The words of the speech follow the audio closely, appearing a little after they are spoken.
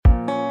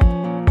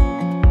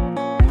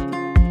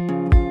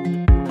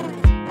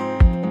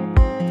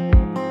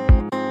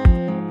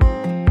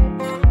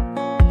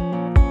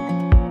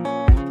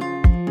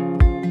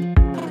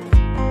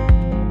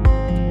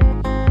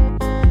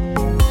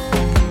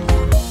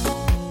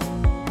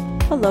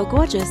Hello,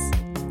 gorgeous.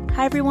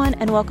 Hi, everyone,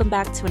 and welcome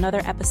back to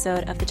another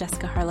episode of the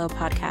Jessica Harlow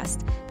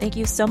podcast. Thank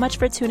you so much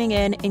for tuning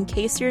in. In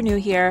case you're new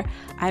here,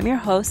 I'm your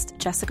host,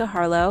 Jessica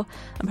Harlow.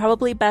 I'm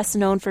probably best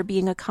known for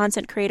being a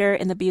content creator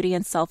in the beauty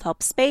and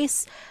self-help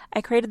space.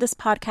 I created this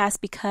podcast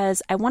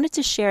because I wanted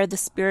to share the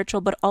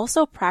spiritual but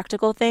also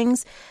practical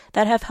things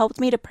that have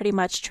helped me to pretty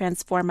much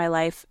transform my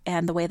life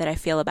and the way that I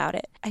feel about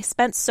it. I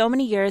spent so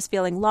many years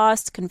feeling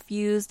lost,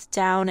 confused,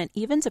 down, and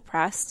even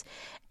depressed.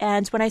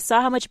 And when I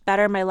saw how much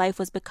better my life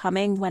was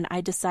becoming when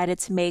I decided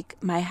to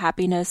make my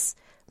happiness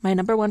my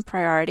number one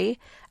priority,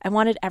 I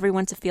wanted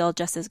everyone to feel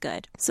just as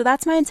good. So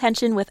that's my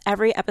intention with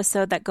every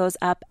episode that goes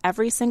up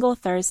every single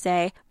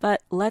Thursday.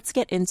 But let's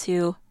get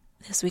into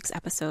this week's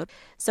episode.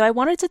 So I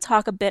wanted to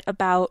talk a bit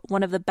about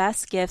one of the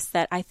best gifts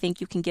that I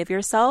think you can give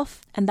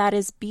yourself, and that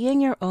is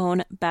being your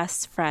own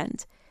best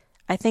friend.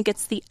 I think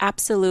it's the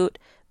absolute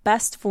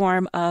best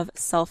form of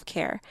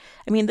self-care.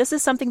 I mean, this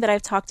is something that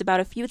I've talked about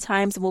a few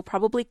times and will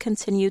probably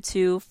continue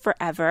to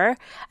forever.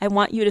 I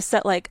want you to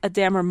set like a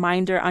damn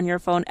reminder on your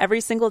phone every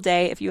single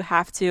day if you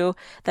have to,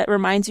 that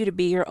reminds you to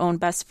be your own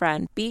best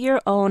friend. Be your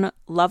own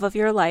love of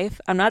your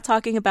life. I'm not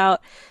talking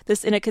about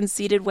this in a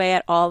conceited way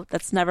at all.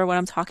 That's never what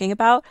I'm talking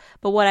about.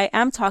 But what I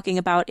am talking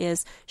about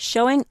is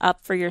showing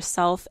up for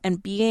yourself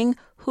and being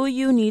who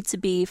you need to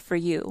be for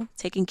you,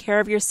 taking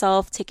care of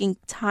yourself, taking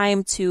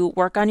time to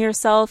work on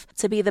yourself,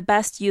 to be the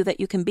best you that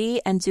you can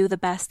be and do the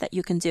best that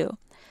you can do.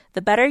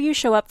 The better you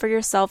show up for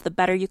yourself, the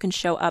better you can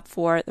show up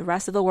for the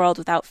rest of the world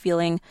without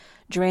feeling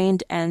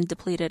drained and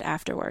depleted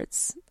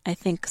afterwards. I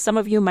think some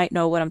of you might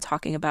know what I'm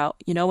talking about.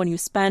 You know, when you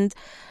spend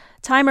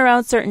time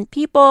around certain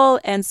people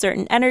and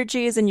certain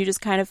energies and you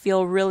just kind of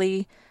feel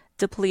really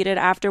depleted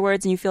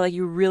afterwards and you feel like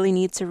you really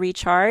need to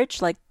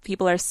recharge, like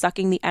people are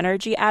sucking the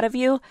energy out of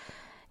you.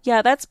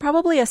 Yeah, that's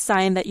probably a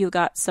sign that you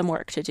got some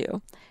work to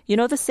do. You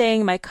know the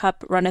saying, my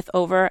cup runneth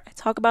over? I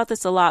talk about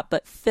this a lot,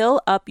 but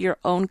fill up your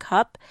own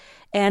cup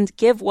and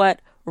give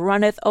what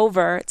runneth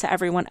over to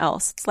everyone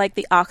else. It's like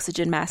the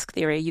oxygen mask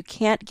theory. You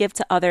can't give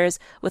to others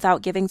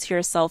without giving to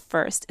yourself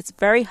first. It's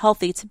very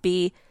healthy to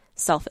be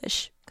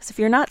selfish. Because if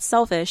you're not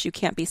selfish, you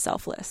can't be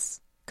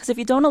selfless. Because if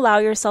you don't allow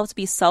yourself to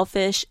be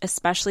selfish,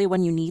 especially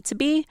when you need to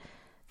be,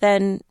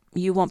 then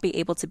you won't be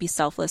able to be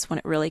selfless when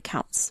it really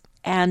counts.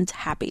 And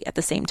happy at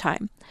the same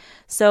time.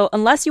 So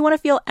unless you want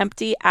to feel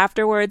empty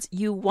afterwards,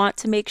 you want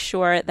to make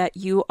sure that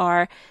you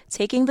are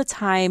taking the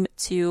time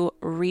to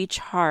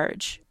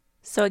recharge.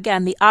 So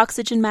again, the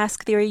oxygen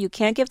mask theory, you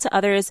can't give to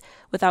others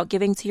without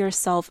giving to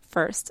yourself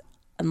first,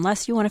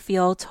 unless you want to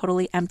feel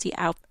totally empty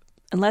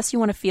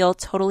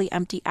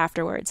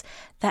afterwards.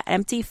 That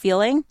empty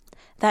feeling,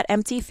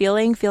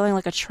 feeling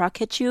like a truck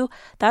hit you,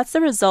 that's the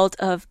result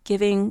of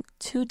giving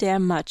too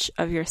damn much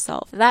of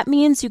yourself. That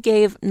means you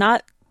gave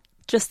not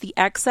just the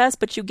excess,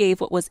 but you gave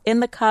what was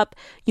in the cup.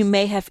 You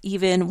may have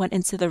even went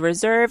into the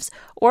reserves,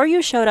 or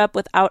you showed up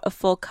without a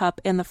full cup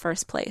in the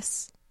first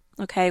place.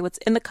 Okay, what's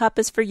in the cup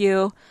is for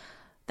you.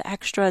 The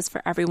extra is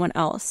for everyone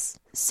else.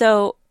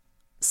 So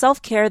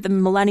self-care, the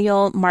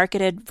millennial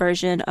marketed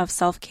version of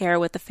self-care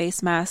with the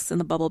face masks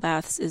and the bubble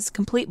baths, is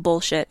complete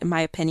bullshit, in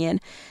my opinion.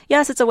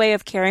 Yes, it's a way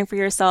of caring for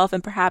yourself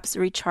and perhaps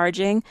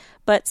recharging,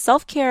 but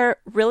self-care,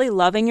 really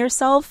loving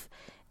yourself,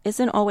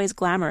 isn't always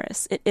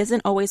glamorous. It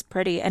isn't always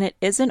pretty, and it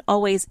isn't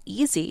always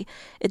easy.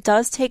 It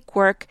does take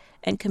work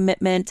and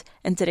commitment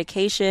and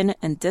dedication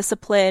and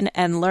discipline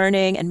and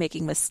learning and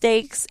making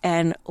mistakes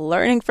and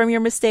learning from your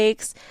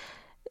mistakes.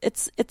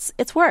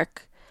 It's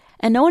work.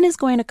 And no one is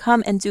going to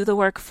come and do the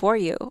work for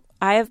you.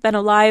 I have been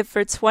alive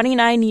for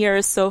 29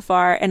 years so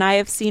far, and I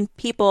have seen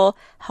people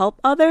help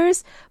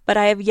others, but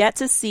I have yet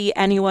to see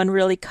anyone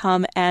really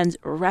come and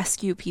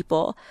rescue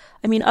people.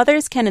 I mean,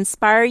 others can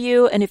inspire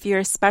you, and if you're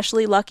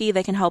especially lucky,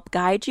 they can help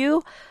guide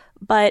you,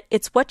 but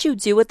it's what you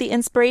do with the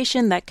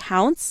inspiration that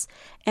counts,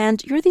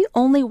 and you're the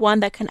only one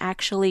that can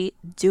actually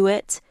do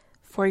it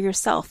for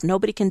yourself.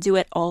 Nobody can do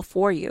it all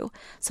for you.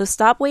 So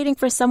stop waiting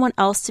for someone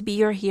else to be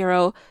your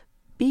hero.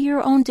 Be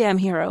your own damn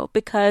hero,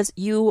 because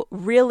you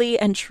really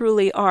and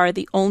truly are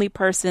the only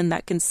person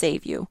that can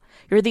save you.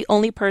 You're the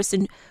only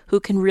person who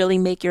can really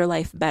make your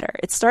life better.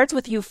 It starts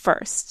with you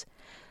first.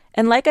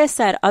 And like I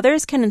said,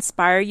 others can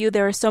inspire you.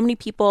 There are so many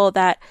people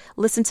that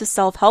listen to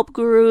self-help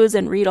gurus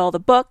and read all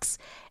the books.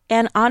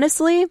 And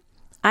honestly,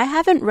 I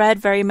haven't read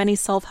very many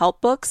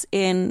self-help books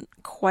in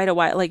quite a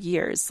while, like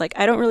years. Like,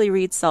 I don't really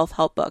read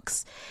self-help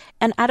books.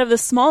 And out of the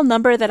small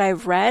number that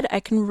I've read, I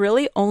can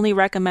really only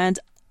recommend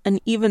an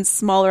even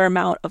smaller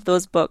amount of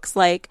those books.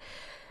 Like,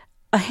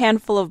 a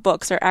handful of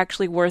books are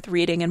actually worth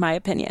reading, in my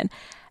opinion.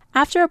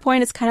 After a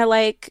point, it's kind of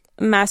like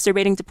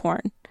masturbating to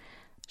porn.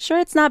 Sure,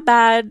 it's not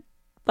bad,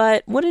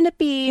 but wouldn't it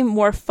be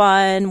more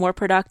fun, more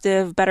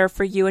productive, better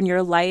for you and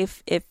your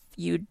life if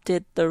you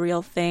did the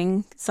real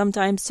thing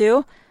sometimes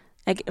too?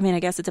 I mean, I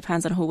guess it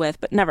depends on who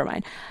with, but never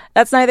mind.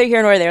 That's neither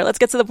here nor there. Let's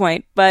get to the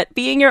point. But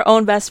being your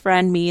own best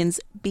friend means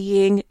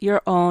being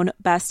your own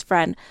best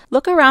friend.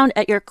 Look around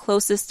at your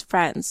closest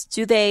friends.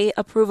 Do they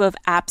approve of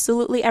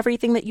absolutely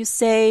everything that you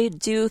say,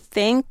 do,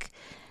 think?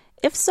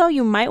 If so,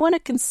 you might want to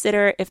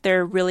consider if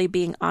they're really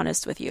being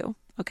honest with you.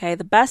 Okay,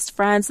 the best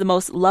friends, the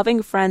most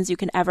loving friends you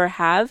can ever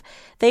have,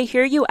 they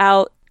hear you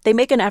out. They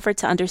make an effort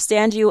to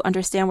understand you,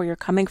 understand where you're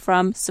coming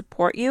from,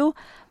 support you,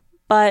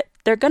 but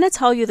they're going to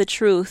tell you the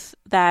truth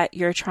that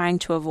you're trying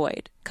to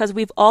avoid, because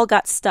we've all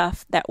got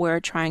stuff that we're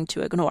trying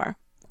to ignore.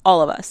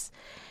 All of us.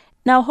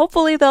 Now,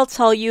 hopefully they'll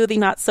tell you the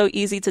not so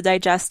easy to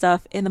digest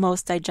stuff in the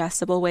most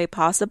digestible way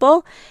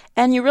possible,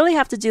 and you really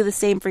have to do the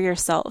same for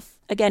yourself.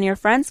 Again, your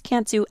friends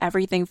can't do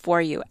everything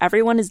for you.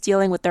 Everyone is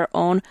dealing with their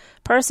own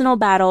personal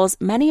battles,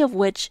 many of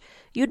which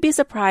you'd be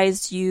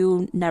surprised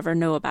you never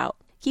knew about.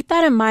 Keep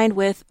that in mind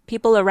with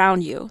people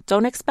around you.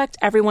 Don't expect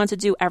everyone to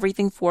do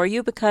everything for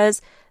you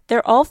because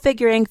they're all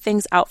figuring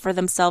things out for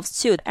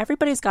themselves too.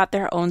 Everybody's got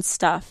their own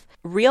stuff.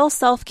 Real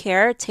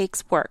self-care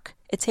takes work.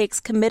 It takes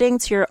committing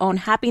to your own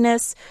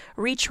happiness,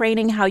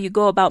 retraining how you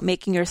go about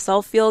making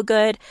yourself feel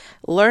good,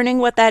 learning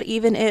what that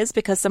even is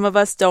because some of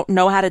us don't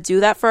know how to do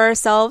that for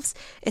ourselves.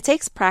 It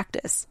takes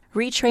practice.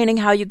 Retraining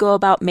how you go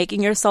about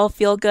making yourself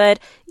feel good,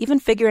 even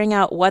figuring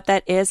out what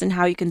that is and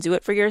how you can do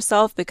it for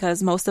yourself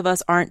because most of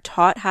us aren't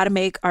taught how to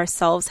make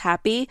ourselves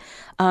happy.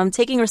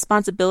 Taking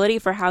responsibility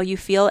for how you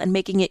feel and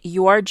making it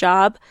your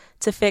job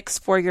to fix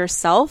for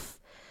yourself.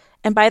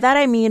 And by that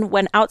I mean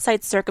when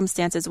outside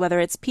circumstances, whether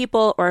it's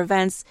people or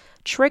events,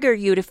 trigger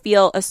you to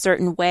feel a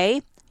certain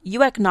way,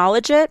 you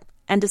acknowledge it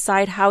and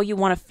decide how you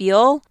want to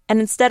feel.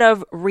 And instead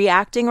of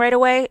reacting right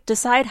away,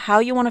 decide how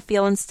you want to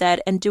feel instead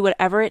and do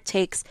whatever it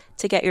takes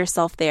to get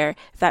yourself there.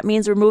 If that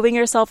means removing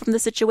yourself from the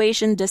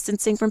situation,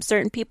 distancing from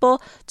certain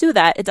people, do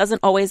that. It doesn't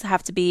always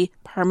have to be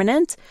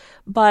permanent,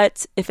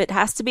 but if it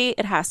has to be,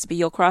 it has to be.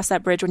 You'll cross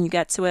that bridge when you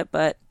get to it,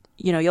 but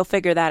you'll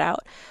figure that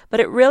out.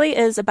 But it really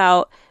is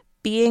about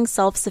being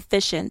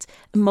self-sufficient,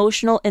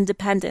 emotional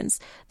independence,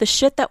 the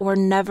shit that we're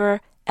never,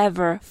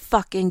 ever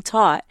fucking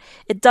taught.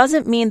 It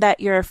doesn't mean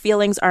that your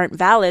feelings aren't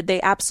valid. They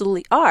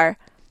absolutely are.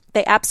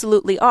 They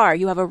absolutely are.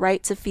 You have a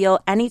right to feel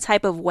any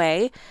type of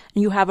way,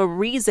 and you have a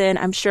reason,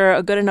 I'm sure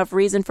a good enough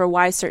reason for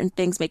why certain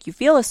things make you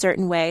feel a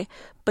certain way,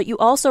 but you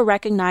also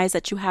recognize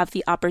that you have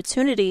the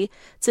opportunity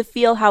to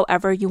feel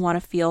however you want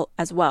to feel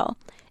as well.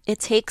 It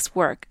takes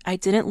work. I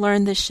didn't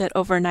learn this shit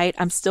overnight.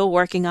 I'm still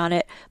working on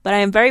it, but I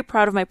am very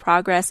proud of my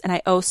progress and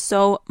I owe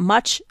so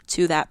much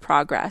to that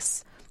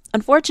progress.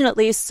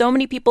 Unfortunately, so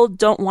many people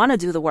don't want to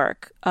do the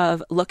work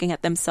of looking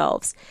at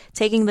themselves,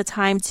 taking the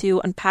time to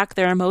unpack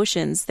their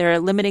emotions, their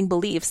limiting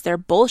beliefs, their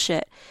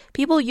bullshit.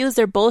 People use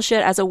their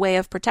bullshit as a way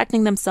of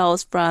protecting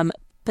themselves from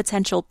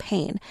potential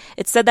pain.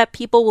 It's said that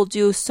people will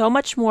do so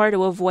much more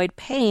to avoid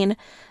pain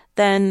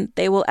than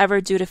they will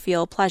ever do to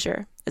feel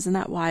pleasure. Isn't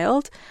that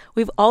wild?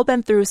 We've all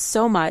been through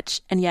so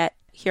much, and yet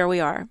here we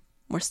are.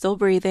 We're still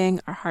breathing.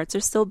 Our hearts are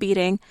still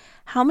beating.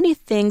 How many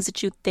things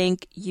did you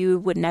think you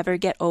would never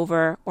get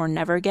over or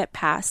never get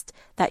past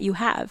that you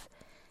have?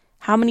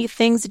 How many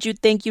things did you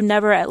think you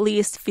never at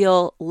least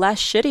feel less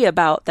shitty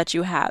about that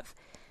you have?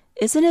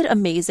 Isn't it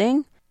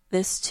amazing?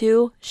 This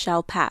too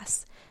shall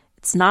pass.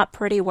 It's not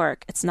pretty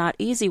work. It's not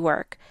easy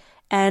work.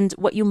 And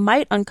what you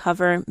might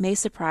uncover may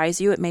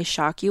surprise you, it may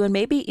shock you, and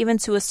maybe even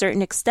to a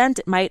certain extent,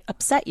 it might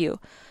upset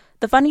you.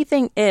 The funny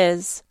thing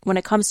is, when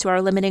it comes to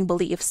our limiting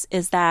beliefs,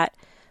 is that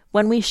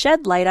when we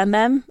shed light on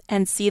them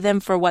and see them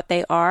for what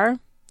they are,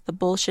 the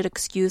bullshit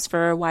excuse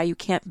for why you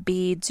can't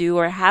be, do,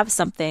 or have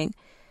something,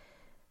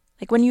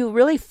 like when you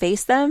really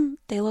face them,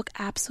 they look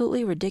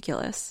absolutely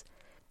ridiculous.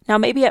 Now,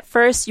 maybe at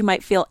first you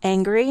might feel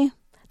angry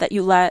that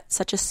you let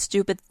such a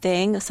stupid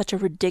thing, such a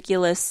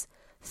ridiculous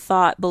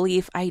thought,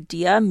 belief,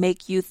 idea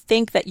make you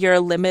think that you're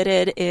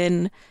limited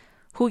in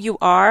who you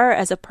are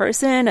as a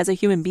person, as a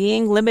human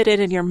being, limited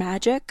in your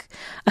magic.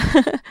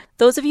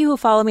 Those of you who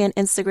follow me on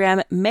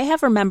Instagram may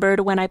have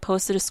remembered when I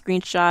posted a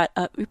screenshot.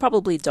 You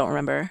probably don't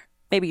remember.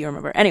 Maybe you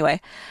remember. Anyway,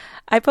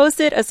 I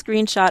posted a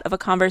screenshot of a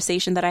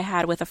conversation that I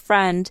had with a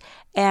friend,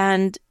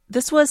 and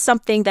this was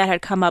something that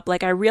had come up.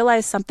 Like I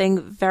realized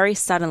something very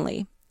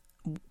suddenly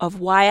of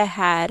why I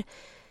had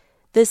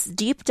this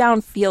deep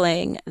down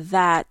feeling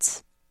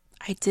that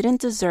I didn't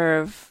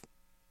deserve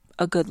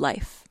a good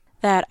life,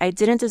 that I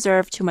didn't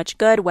deserve too much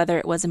good, whether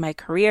it was in my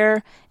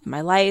career, in my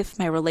life,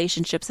 my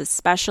relationships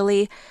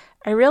especially.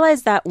 I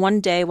realized that one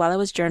day while I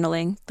was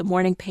journaling, the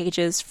morning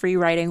pages, free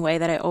writing way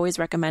that I always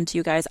recommend to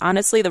you guys.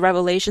 Honestly, the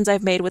revelations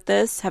I've made with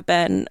this have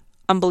been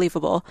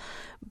unbelievable.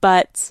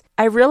 But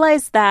I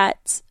realized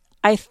that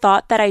I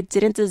thought that I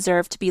didn't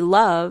deserve to be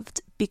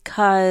loved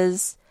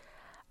because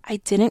I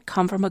didn't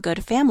come from a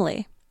good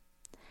family.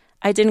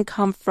 I didn't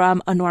come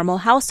from a normal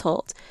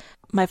household.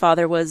 My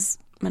father was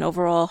an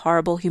overall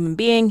horrible human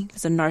being. He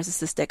was a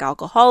narcissistic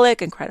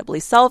alcoholic, incredibly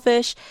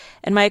selfish.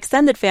 And my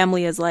extended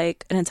family is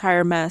like an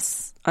entire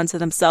mess unto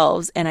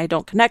themselves. And I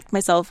don't connect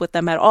myself with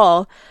them at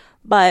all.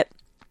 But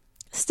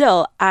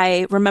still,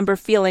 I remember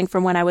feeling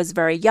from when I was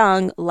very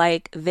young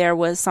like there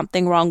was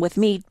something wrong with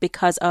me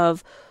because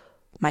of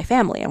my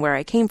family and where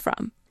I came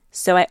from.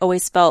 So I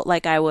always felt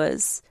like I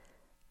was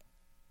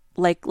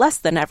like less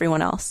than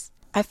everyone else.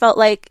 I felt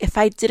like if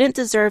I didn't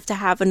deserve to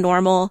have a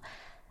normal,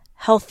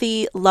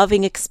 healthy,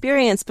 loving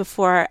experience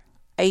before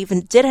I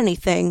even did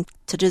anything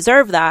to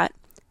deserve that,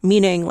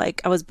 meaning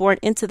like I was born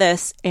into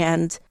this,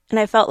 and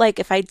I felt like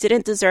if I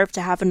didn't deserve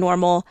to have a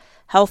normal,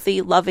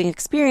 healthy, loving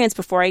experience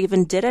before I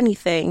even did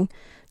anything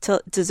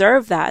to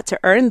deserve that, to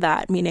earn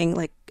that, meaning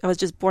like I was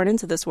just born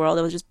into this world,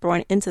 I was just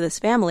born into this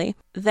family,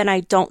 then I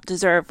don't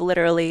deserve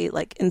literally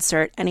like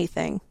insert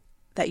anything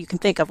that you can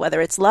think of,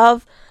 whether it's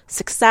love,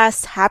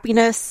 success,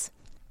 happiness.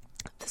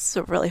 This is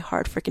a really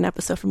hard freaking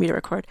episode for me to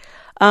record.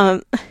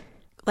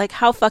 Like,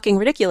 how fucking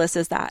ridiculous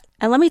is that?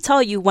 And let me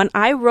tell you, when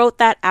I wrote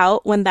that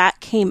out, when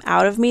that came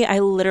out of me, I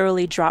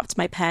literally dropped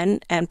my pen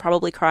and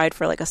probably cried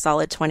for like a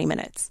solid 20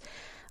 minutes.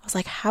 I was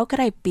like, how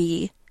could I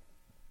be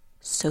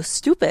so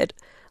stupid?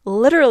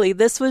 Literally,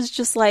 this was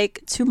just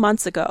like 2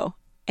 months ago.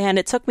 And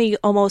it took me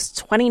almost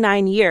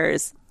 29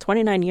 years,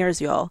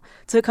 y'all,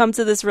 to come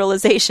to this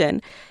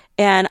realization.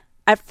 And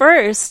at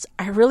first,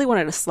 I really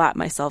wanted to slap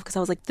myself because I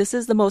was like, this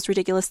is the most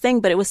ridiculous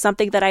thing. But it was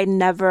something that I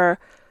never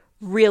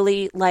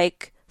really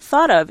like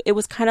thought of. It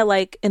was kind of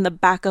like in the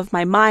back of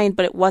my mind,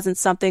 but it wasn't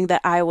something that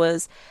I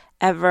was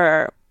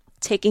ever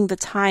taking the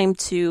time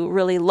to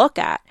really look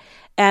at.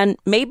 And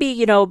maybe,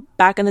 you know,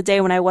 back in the day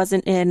when I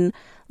wasn't in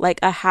like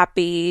a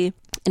happy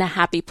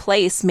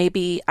place,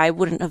 maybe I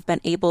wouldn't have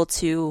been able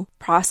to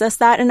process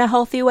that in a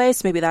healthy way.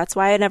 So maybe that's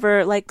why I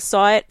never like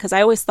saw it, because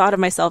I always thought of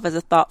myself as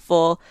a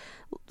thoughtful,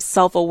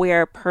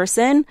 self-aware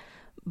person.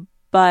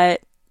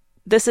 But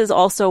this is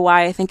also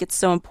why I think it's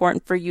so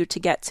important for you to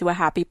get to a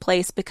happy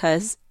place,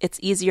 because it's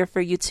easier for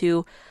you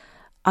to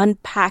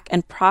unpack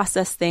and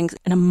process things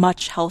in a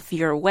much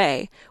healthier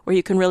way, where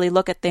you can really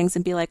look at things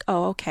and be like,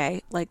 oh,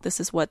 okay, like this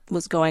is what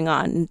was going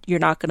on. And you're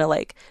not going to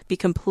like be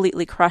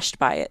completely crushed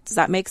by it. Does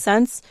that make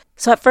sense?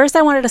 So at first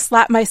I wanted to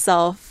slap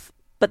myself,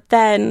 but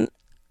then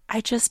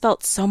I just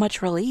felt so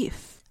much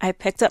relief. I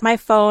picked up my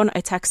phone,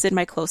 I texted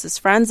my closest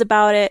friends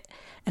about it,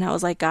 and I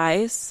was like,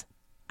 guys,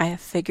 I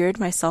have figured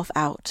myself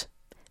out.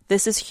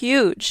 This is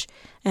huge.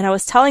 And I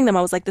was telling them,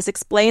 I was like, this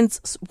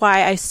explains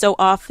why I so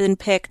often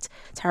picked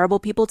terrible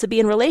people to be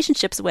in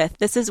relationships with.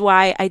 This is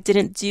why I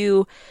didn't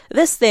do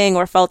this thing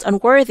or felt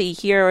unworthy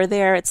here or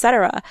there,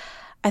 etc.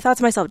 I thought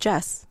to myself,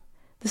 Jess,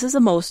 this is the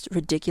most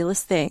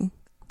ridiculous thing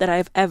that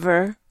I've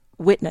ever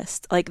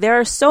witnessed. Like, there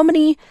are so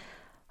many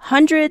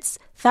hundreds,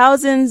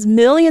 thousands,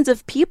 millions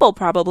of people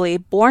probably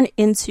born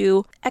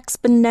into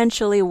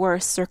exponentially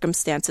worse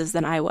circumstances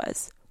than I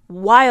was.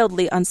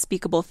 Wildly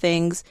unspeakable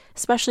things,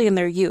 especially in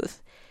their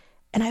youth.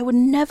 And I would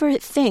never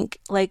think,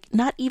 like,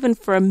 not even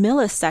for a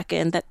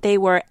millisecond, that they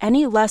were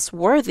any less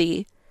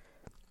worthy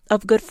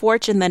of good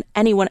fortune than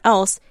anyone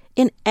else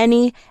in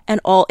any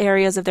and all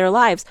areas of their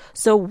lives.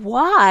 So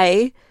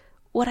why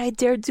would I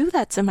dare do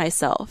that to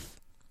myself?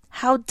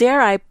 How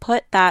dare I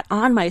put that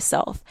on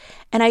myself?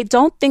 And I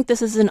don't think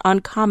this is an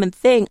uncommon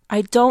thing.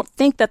 I don't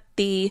think that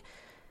the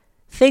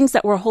things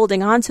that we're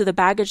holding on to, the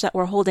baggage that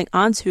we're holding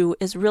on to,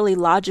 is really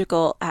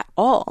logical at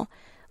all.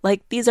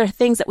 Like, these are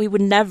things that we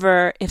would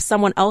never, if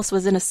someone else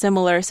was in a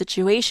similar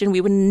situation,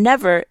 we would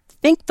never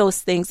think those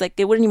things. Like,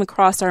 they wouldn't even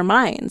cross our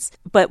minds.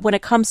 But when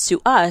it comes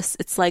to us,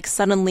 it's like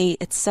suddenly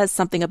it says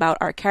something about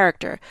our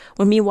character.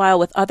 When meanwhile,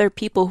 with other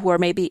people who are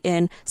maybe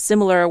in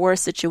similar or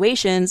worse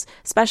situations,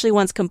 especially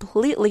ones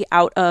completely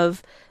out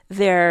of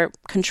their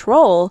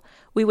control,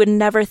 we would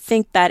never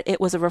think that it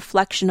was a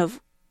reflection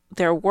of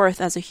their worth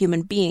as a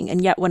human being.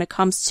 And yet when it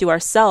comes to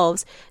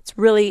ourselves, it's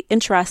really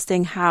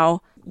interesting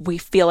how we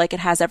feel like it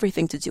has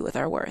everything to do with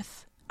our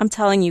worth. I'm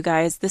telling you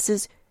guys, this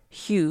is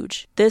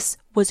huge. This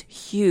was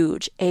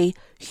huge. A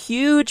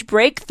huge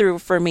breakthrough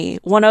for me.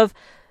 One of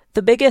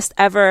the biggest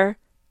ever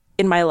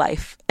in my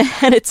life.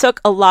 And it took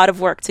a lot of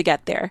work to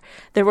get there.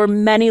 There were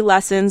many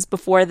lessons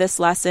before this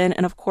lesson,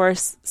 and of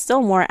course,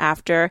 still more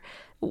after.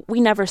 We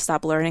never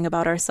stop learning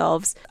about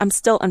ourselves. I'm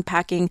still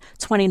unpacking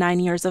 29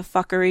 years of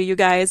fuckery, you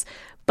guys.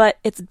 But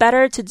it's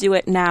better to do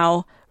it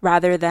now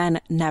rather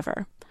than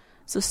never.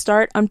 So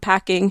start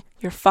unpacking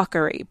your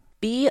fuckery.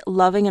 Be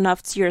loving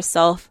enough to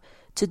yourself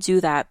to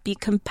do that. Be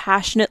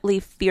compassionately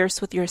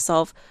fierce with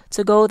yourself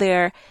to go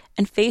there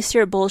and face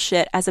your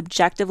bullshit as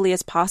objectively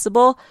as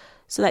possible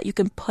so that you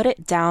can put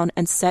it down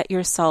and set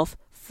yourself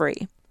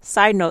free.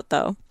 Side note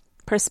though,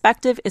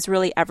 perspective is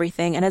really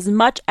everything. And as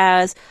much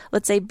as,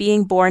 let's say,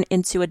 being born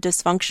into a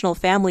dysfunctional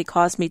family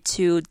caused me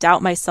to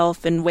doubt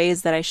myself in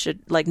ways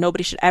that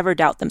nobody should ever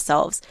doubt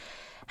themselves,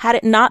 had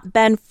it not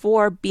been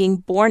for being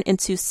born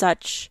into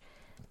such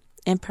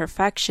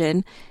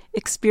imperfection,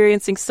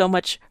 experiencing so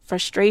much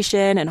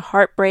frustration and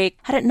heartbreak,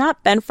 had it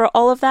not been for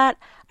all of that,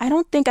 I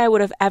don't think I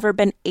would have ever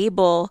been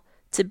able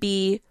to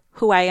be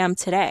who I am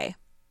today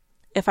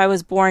if I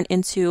was born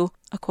into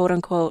a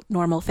quote-unquote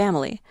normal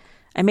family.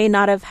 I may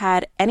not have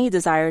had any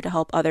desire to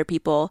help other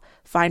people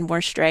find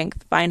more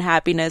strength, find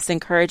happiness,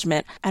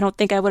 encouragement. I don't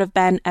think I would have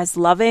been as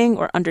loving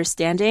or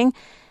understanding.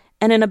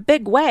 And in a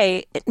big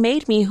way, it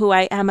made me who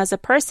I am as a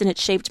person. It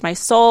shaped my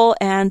soul.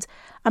 And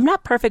I'm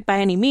not perfect by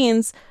any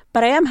means,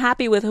 but I am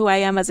happy with who I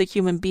am as a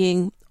human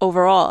being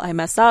overall. I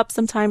mess up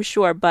sometimes,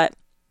 sure, but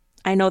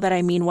I know that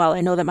I mean well.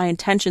 I know that my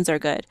intentions are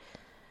good.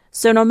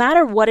 So no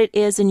matter what it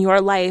is in your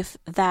life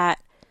that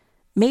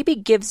maybe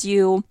gives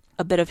you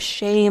a bit of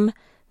shame,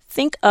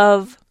 think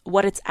of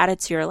what it's added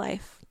to your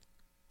life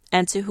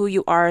and to who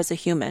you are as a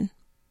human.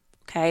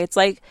 Okay, it's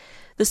like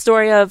the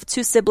story of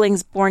two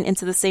siblings born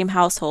into the same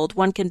household.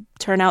 One can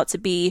turn out to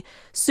be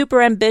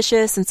super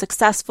ambitious and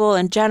successful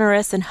and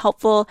generous and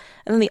helpful,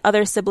 and then the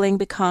other sibling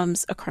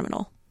becomes a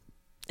criminal.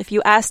 If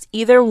you asked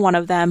either one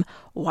of them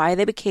why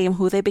they became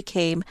who they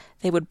became,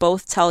 they would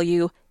both tell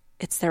you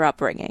it's their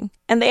upbringing.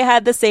 And they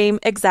had the same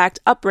exact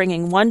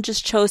upbringing. One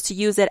just chose to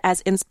use it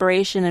as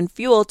inspiration and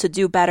fuel to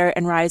do better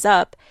and rise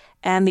up,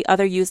 and the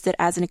other used it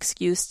as an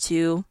excuse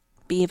to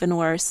be even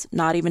worse,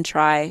 not even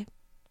try,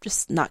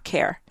 just not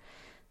care.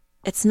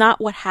 It's not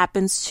what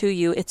happens to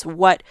you, it's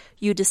what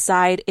you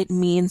decide it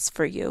means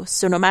for you.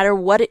 So no matter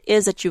what it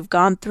is that you've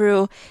gone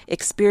through,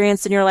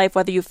 experienced in your life,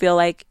 whether you feel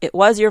like it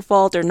was your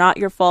fault or not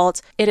your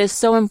fault, it is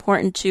so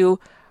important to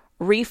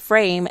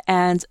reframe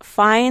and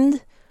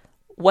find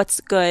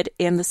what's good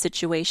in the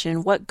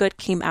situation. What good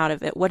came out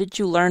of it? What did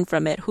you learn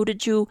from it? Who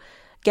did you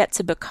get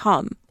to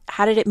become?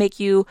 How did it make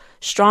you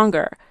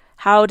stronger?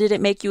 How did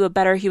it make you a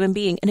better human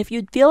being? And if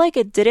you feel like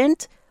it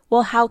didn't,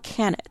 well, how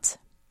can it?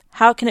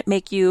 How can it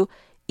make you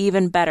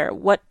even better?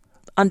 What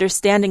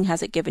understanding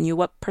has it given you?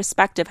 What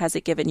perspective has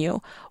it given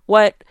you?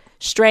 What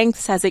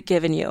strengths has it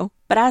given you?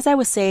 But as I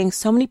was saying,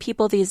 so many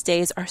people these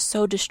days are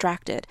so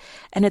distracted.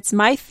 And it's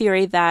my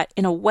theory that,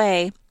 in a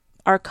way,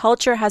 our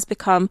culture has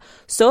become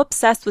so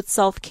obsessed with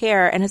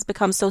self-care and has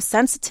become so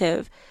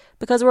sensitive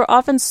because we're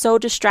often so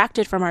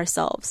distracted from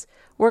ourselves.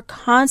 We're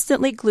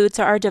constantly glued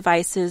to our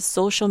devices,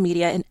 social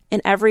media,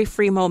 in every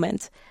free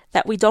moment,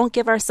 that we don't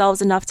give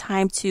ourselves enough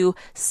time to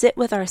sit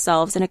with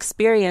ourselves and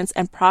experience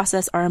and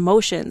process our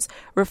emotions,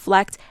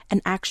 reflect,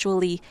 and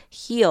actually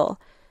heal.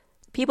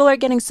 People are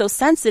getting so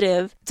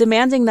sensitive,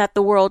 demanding that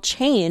the world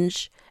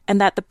change and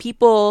that the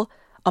people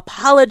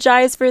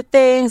apologize for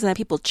things and that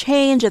people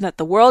change and that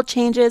the world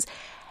changes.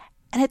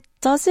 And it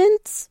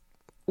doesn't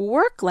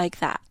work like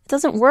that. It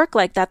doesn't work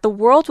like that. The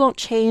world won't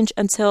change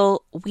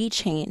until we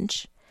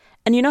change.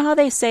 And you know how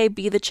they say,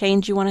 be the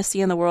change you want to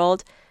see in the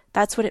world?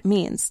 That's what it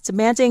means.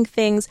 Demanding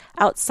things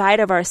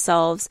outside of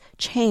ourselves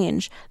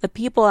change, the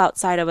people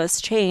outside of us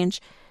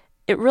change.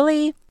 It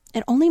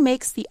only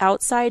makes the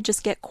outside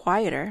just get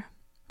quieter.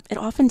 It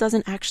often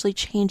doesn't actually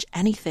change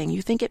anything.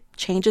 You think it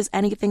changes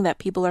anything that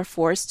people are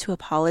forced to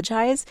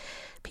apologize?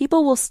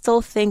 People will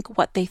still think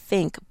what they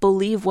think,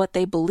 believe what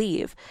they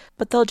believe,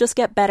 but they'll just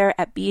get better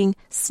at being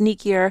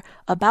sneakier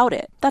about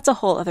it. That's a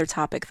whole other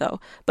topic though.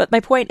 But my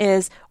point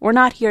is, we're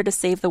not here to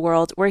save the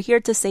world. We're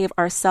here to save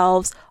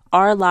ourselves,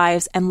 our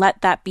lives, and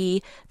let that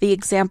be the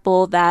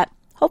example that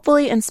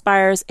hopefully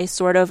inspires a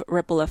sort of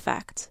ripple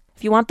effect.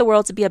 If you want the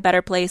world to be a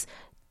better place,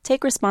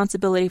 take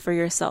responsibility for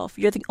yourself.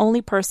 You're the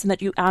only person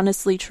that you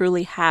honestly,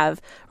 truly have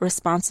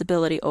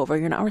responsibility over.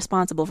 You're not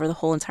responsible for the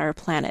whole entire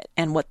planet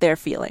and what they're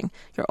feeling.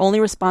 You're only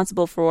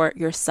responsible for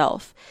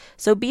yourself.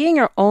 So being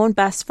your own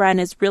best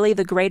friend is really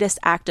the greatest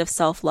act of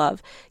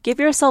self-love. Give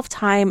yourself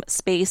time,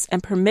 space,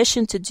 and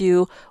permission to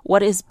do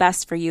what is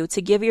best for you,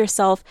 to give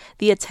yourself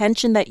the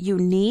attention that you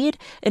need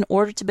in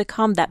order to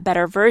become that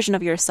better version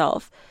of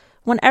yourself.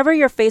 Whenever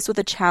you're faced with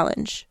a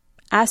challenge,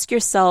 ask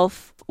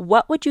yourself,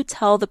 what would you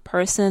tell the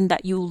person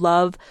that you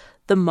love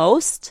the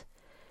most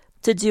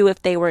to do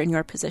if they were in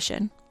your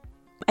position?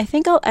 I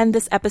think I'll end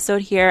this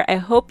episode here. I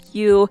hope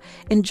you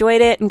enjoyed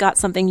it and got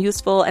something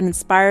useful and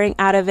inspiring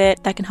out of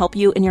it that can help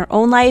you in your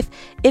own life.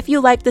 If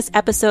you liked this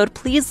episode,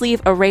 please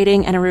leave a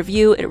rating and a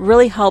review. It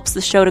really helps the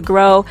show to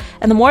grow.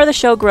 And the more the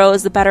show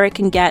grows, the better it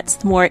can get,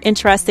 the more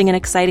interesting and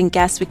exciting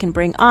guests we can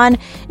bring on,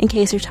 in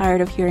case you're tired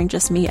of hearing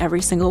just me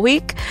every single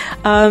week.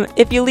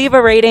 If you leave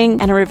a rating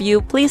and a review,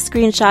 please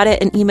screenshot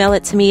it and email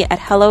it to me at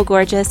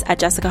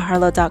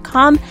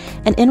hellogorgeous@jessicaharlow.com.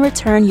 And in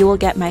return, you will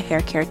get my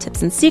hair care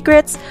tips and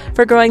secrets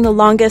for growing the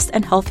longest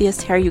and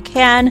healthiest hair you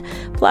can,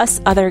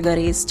 plus other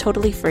goodies,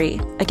 totally free.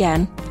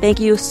 Again, thank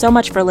you so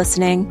much for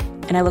listening,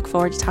 and I look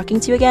forward to talking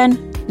to you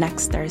again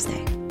next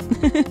Thursday.